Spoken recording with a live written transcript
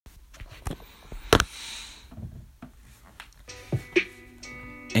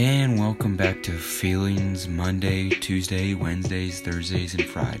Welcome back to Feelings Monday, Tuesday, Wednesdays, Thursdays, and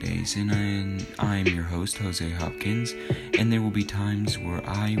Fridays. And I'm your host, Jose Hopkins. And there will be times where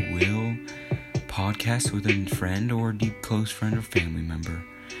I will podcast with a friend or a deep close friend or family member.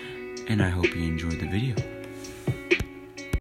 And I hope you enjoyed the video.